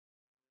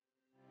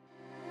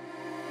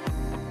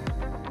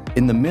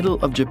In the middle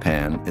of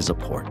Japan is a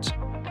port.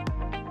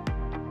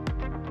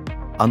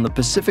 On the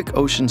Pacific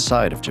Ocean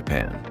side of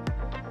Japan,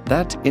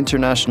 that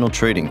international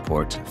trading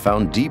port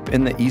found deep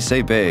in the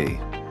Ise Bay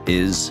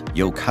is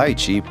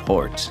Yokkaichi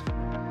Port.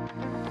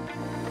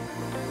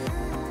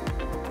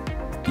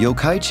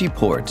 Yokkaichi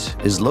Port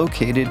is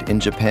located in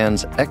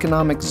Japan's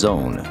economic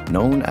zone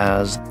known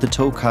as the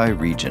Tokai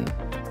region.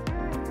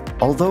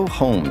 Although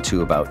home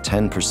to about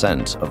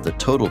 10% of the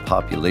total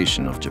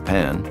population of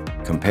Japan,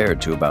 compared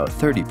to about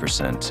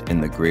 30% in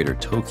the greater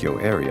Tokyo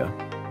area,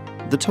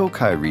 the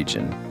Tokai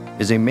region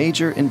is a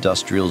major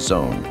industrial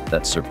zone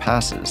that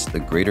surpasses the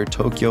greater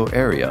Tokyo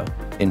area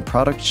in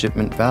product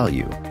shipment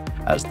value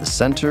as the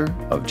center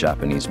of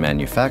Japanese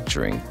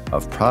manufacturing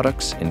of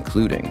products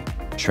including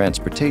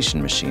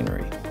transportation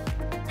machinery,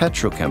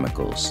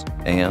 petrochemicals,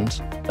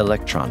 and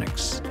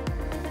electronics.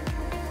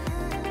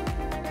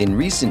 In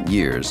recent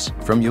years,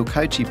 from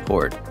Yokkaichi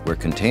Port, where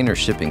container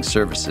shipping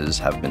services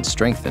have been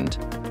strengthened,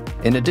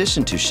 in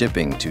addition to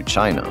shipping to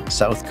China,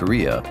 South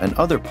Korea, and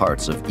other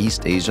parts of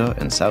East Asia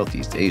and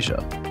Southeast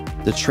Asia,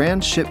 the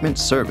transshipment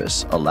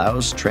service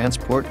allows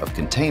transport of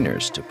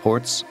containers to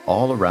ports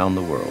all around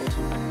the world.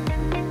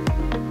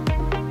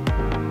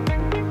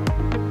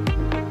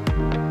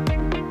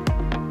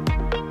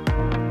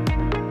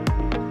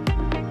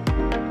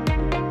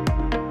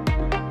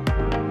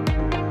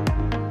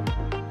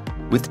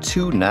 With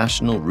two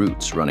national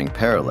routes running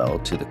parallel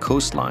to the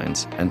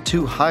coastlines and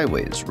two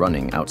highways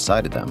running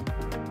outside of them,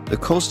 the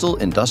coastal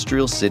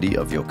industrial city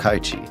of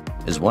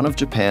Yokkaichi is one of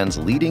Japan's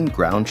leading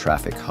ground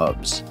traffic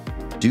hubs.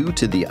 Due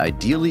to the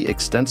ideally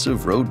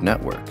extensive road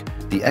network,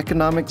 the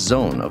economic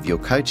zone of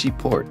Yokkaichi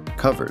Port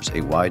covers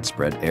a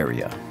widespread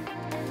area.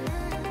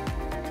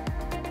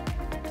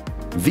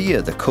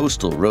 Via the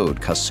coastal road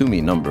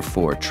Kasumi No.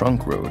 4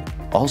 Trunk Road,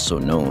 also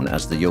known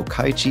as the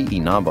Yokkaichi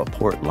Inaba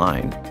Port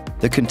Line,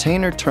 the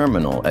container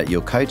terminal at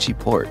Yokkaichi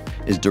Port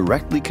is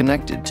directly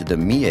connected to the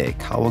Mie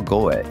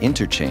Kawagoe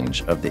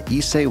interchange of the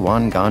Ise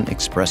Wangan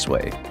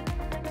Expressway.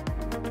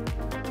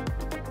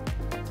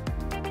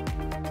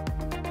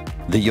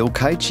 The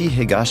Yokkaichi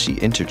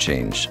Higashi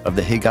interchange of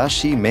the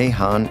Higashi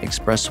Meihan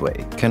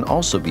Expressway can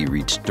also be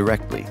reached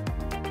directly.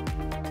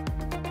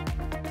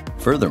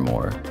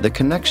 Furthermore, the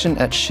connection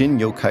at Shin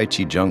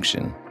Yokkaichi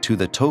Junction to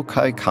the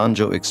Tokai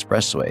Kanjo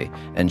Expressway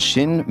and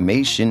Shin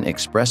Meishin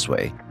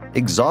Expressway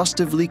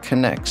exhaustively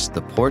connects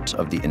the port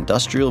of the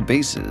industrial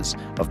bases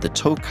of the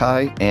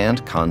Tokai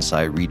and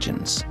Kansai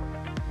regions.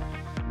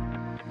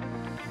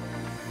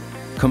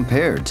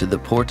 Compared to the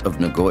port of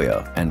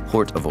Nagoya and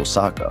port of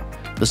Osaka,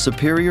 the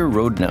superior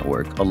road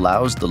network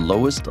allows the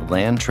lowest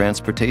land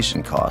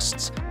transportation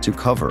costs to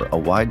cover a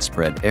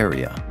widespread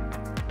area.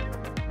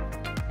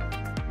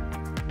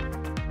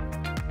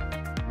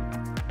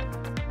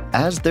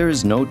 As there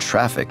is no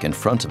traffic in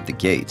front of the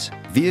gate,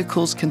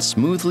 vehicles can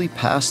smoothly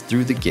pass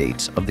through the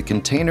gate of the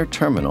container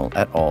terminal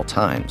at all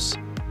times.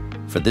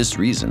 For this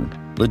reason,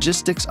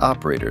 logistics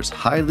operators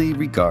highly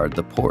regard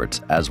the port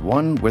as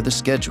one where the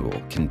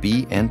schedule can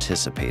be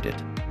anticipated.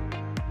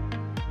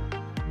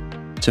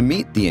 To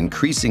meet the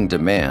increasing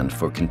demand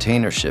for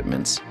container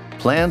shipments,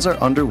 plans are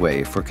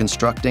underway for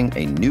constructing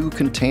a new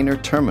container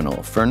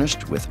terminal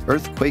furnished with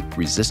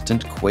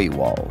earthquake-resistant quay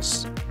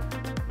walls.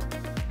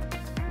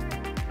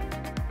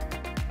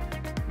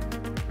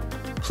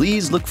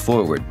 Please look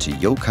forward to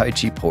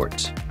Yokkaichi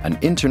Port, an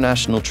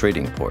international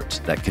trading port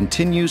that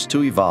continues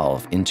to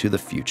evolve into the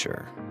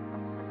future.